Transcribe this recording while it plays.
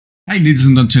Hi ladies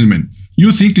and gentlemen,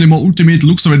 you think Lemur Ultimate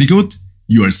looks already good?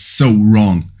 You are so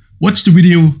wrong. Watch the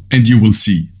video and you will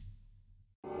see.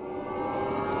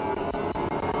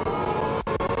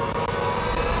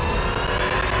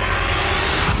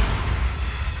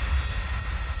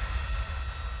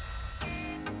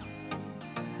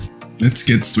 Let's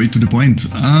get straight to the point.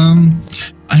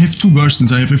 I have two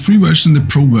versions. I have a free version and a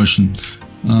pro version.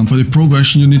 For the pro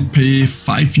version you need to pay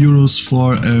 €5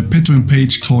 for a Patreon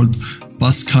page called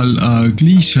Pascal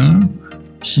Gleischer.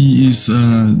 He is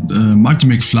Marty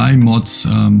McFly mods,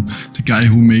 the guy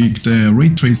who make the ray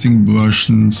tracing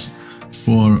versions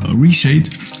for Reshade,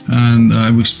 and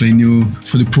I will explain you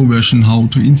for the pro version how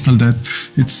to install that.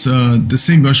 It's the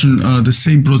same version, the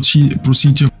same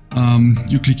procedure.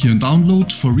 You click here on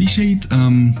download for Reshade,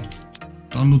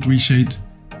 download Reshade,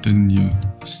 then you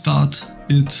start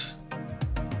it,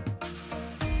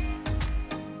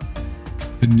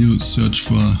 then you search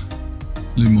for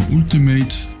Lemur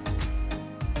Ultimate,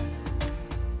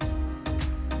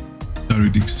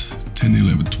 DirectX 10,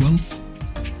 11, 12.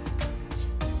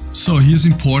 So here's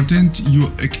important,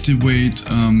 you activate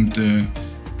the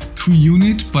Q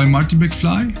unit by Marty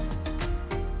McFly,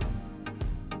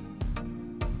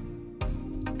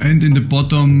 and in the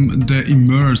bottom the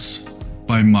immerse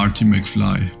by Marty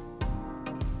McFly.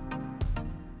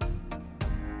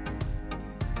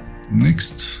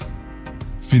 Next,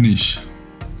 finish.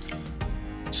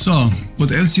 So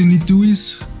what else you need to do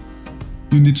is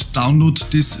you need to download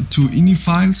this to ini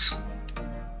files.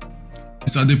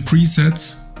 These are the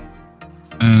presets,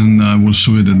 and I will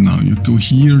show you that now. You go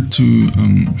here to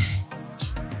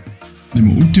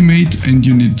Lemur Ultimate, and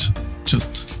you need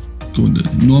just go in the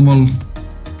normal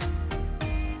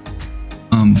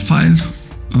file,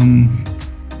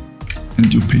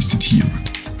 and you paste it here,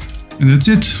 and that's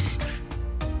it.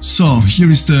 So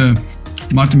here is the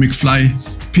Marty McFly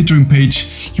Patreon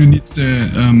page. You need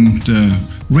the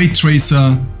ray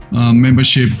tracer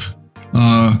membership,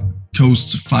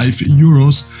 costs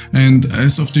 €5, and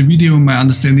as of the video my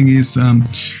understanding is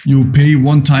you pay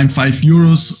one time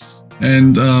 €5,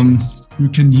 and you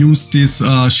can use these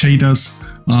shaders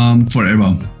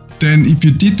forever. Then if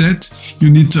you did that, you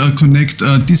need to connect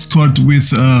Discord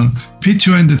with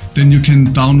Patreon, then you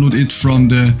can download it from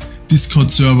the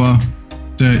Discord server,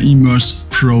 the Immerse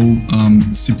Pro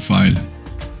zip file.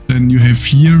 Then you have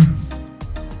here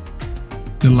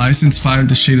the license file,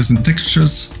 the shaders and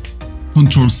textures,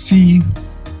 Ctrl C,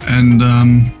 and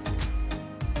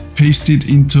paste it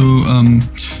into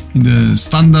in the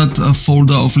standard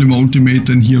folder of Lemur Ultimate,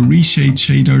 and here Reshade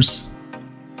shaders,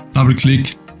 double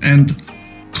click and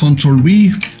Ctrl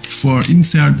V for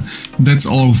insert. That's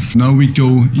all. Now we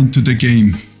go into the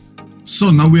game.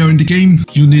 So now we are in the game.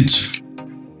 You need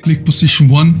click position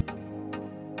 1.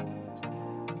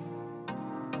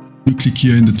 You click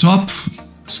here in the top,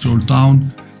 scroll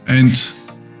down, and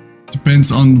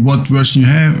depends on what version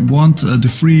you want, the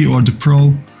free or the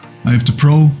pro. I have the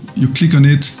pro. You click on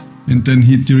it, and then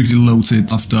he directly loads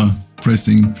it after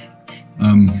pressing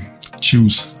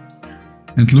choose.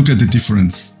 And look at the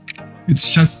difference.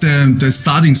 It's just the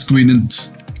starting screen, and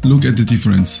look at the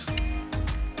difference.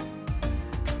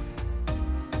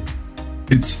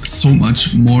 It's so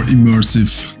much more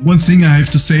immersive. One thing I have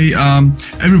to say,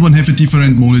 everyone have a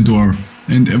different monitor,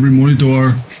 and every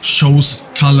monitor shows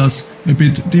colors a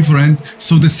bit different.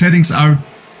 So the settings are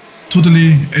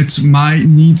totally at my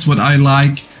needs, what I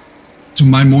like, to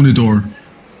my monitor.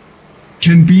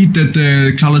 Can be that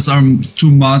the colors are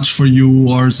too much for you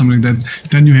or something like that.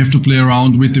 Then you have to play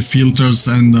around with the filters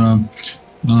and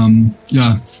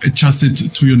yeah, adjust it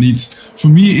to your needs. For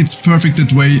me, it's perfect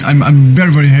that way. I'm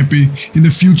very happy. In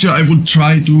the future, I will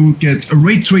try to get a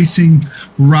ray tracing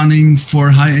running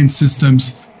for high-end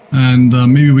systems, and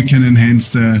maybe we can enhance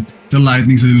the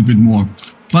lightnings a little bit more.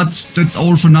 But that's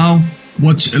all for now.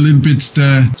 Watch a little bit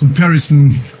the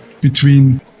comparison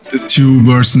between the two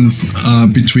versions,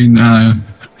 between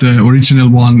the original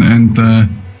one and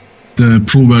the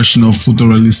pro version of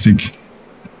photorealistic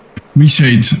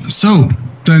Reshade. So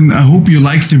then I hope you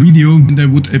liked the video, and I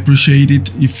would appreciate it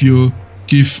if you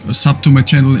give a sub to my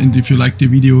channel, and if you like the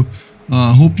video,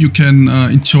 hope you can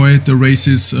enjoy the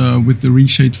races with the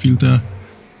Reshade filter,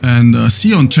 and see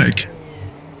you on track.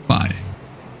 Bye.